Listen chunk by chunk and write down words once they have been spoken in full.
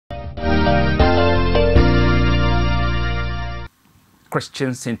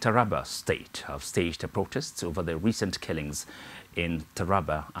Christians in TARABA state have staged a protest over the recent killings in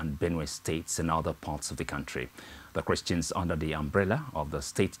TARABA and Benue states and other parts of the country. The Christians, under the umbrella of the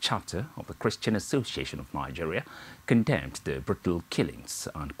state chapter of the Christian Association of Nigeria, condemned the brutal killings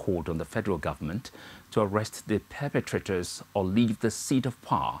and called on the federal government to arrest the perpetrators or leave the seat of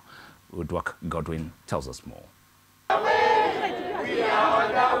power. Udwak Godwin tells us more. We are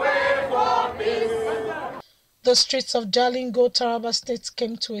on the way for peace. The streets of Jalingo, Taraba State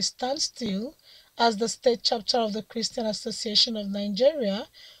came to a standstill as the state chapter of the Christian Association of Nigeria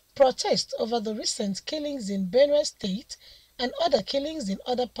protests over the recent killings in Benue State and other killings in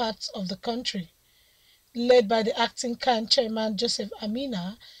other parts of the country. Led by the acting CAN chairman Joseph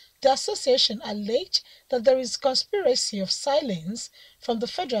Amina, the association alleged that there is conspiracy of silence from the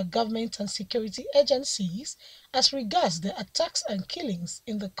federal government and security agencies as regards the attacks and killings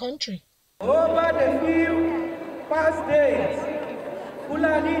in the country. Over the few past days,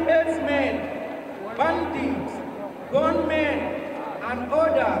 Fulani herdsmen, bandits, gunmen, and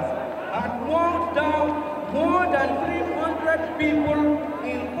others had mowed down more than 300 people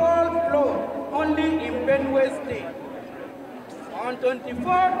in cold blood only in Benue State. On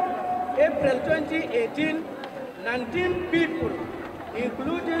 24 April 2018, 19 people,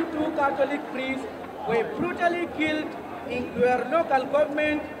 including 2 Catholic priests, were brutally killed in their local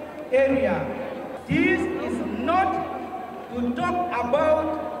government area. This is not to talk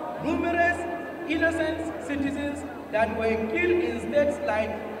about numerous innocent citizens that were killed in states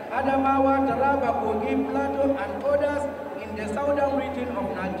like Adamawa, Taraba, Kogi, Plateau, and others in the southern region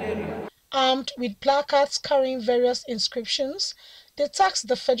of Nigeria. Armed with placards carrying various inscriptions, they tasked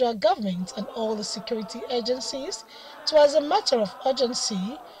the federal government and all the security agencies to, as a matter of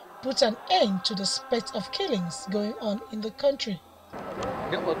urgency, put an end to the spate of killings going on in the country.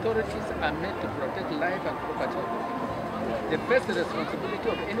 The authorities are meant to protect life and property of the people. The first responsibility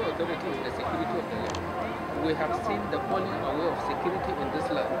of any authority is the security of the land. We have seen the falling away of security in this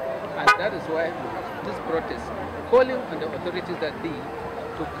land, and that is why we have this protest, calling on the authorities that be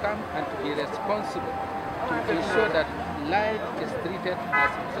to come and to be responsible to ensure that life is treated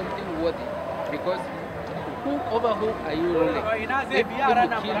as something worthy, because over whom are you ruling? If you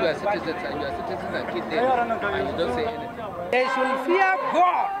kill your citizens and your citizens are killed them, and you don't say anything. They should fear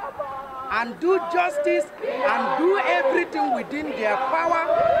God and do justice and do everything within their power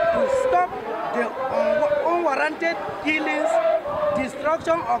to stop the unwarranted killings,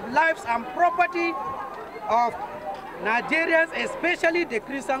 destruction of lives and property of Nigerians, especially the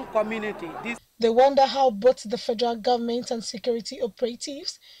Christian community. They wonder how both the federal government and security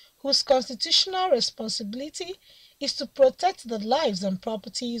operatives, whose constitutional responsibility is to protect the lives and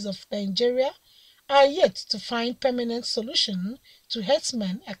properties of Nigeria, are yet to find permanent solution to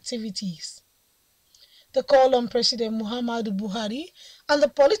herdsmen activities. The call on President Muhammadu Buhari and the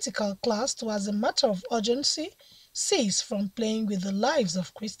political class to, as a matter of urgency, cease from playing with the lives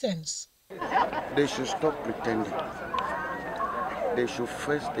of Christians. They should stop pretending. They should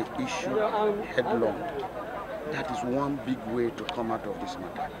face the issue headlong. That is one big way to come out of this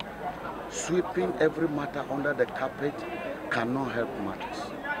matter. Sweeping every matter under the carpet cannot help matters.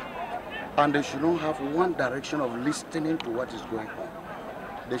 And they should not have one direction of listening to what is going on.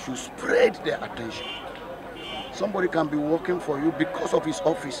 They should spread their attention. Somebody can be working for you because of his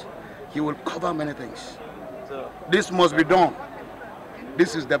office. He will cover many things. This must be done.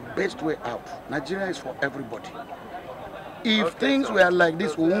 This is the best way out. Nigeria is for everybody. If things were like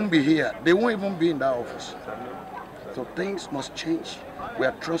this, we won't be here. They won't even be in that office. So things must change. We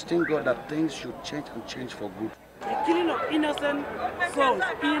are trusting God that things should change and change for good. The killing of innocent souls.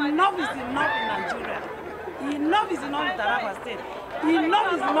 Enough is enough in Nigeria. Enough is enough in Taraba State.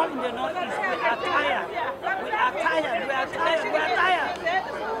 Enough is enough in the Northeast. We are tired. We are tired. We are tired. We are tired.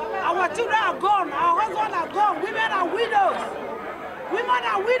 Our children are gone. Our husbands are gone. Women are widows. Women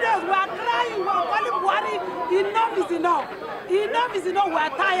are widows. We are crying. We are calling Buhari. Enough is enough. Enough is enough. We are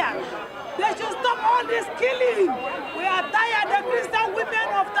tired. They should stop all this killing. We are tired. The Christian women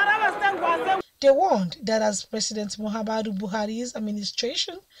of Taraba State were saying. They warned that as President Muhammadu Buhari's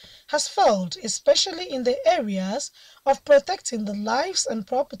administration has failed, especially in the areas of protecting the lives and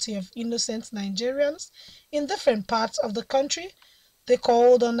property of innocent Nigerians in different parts of the country, they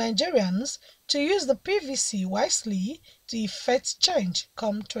called on Nigerians to use the PVC wisely to effect change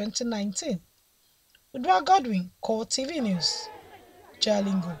come 2019. Udwak Godwin, Core TV News,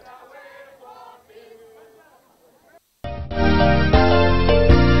 Jalingo.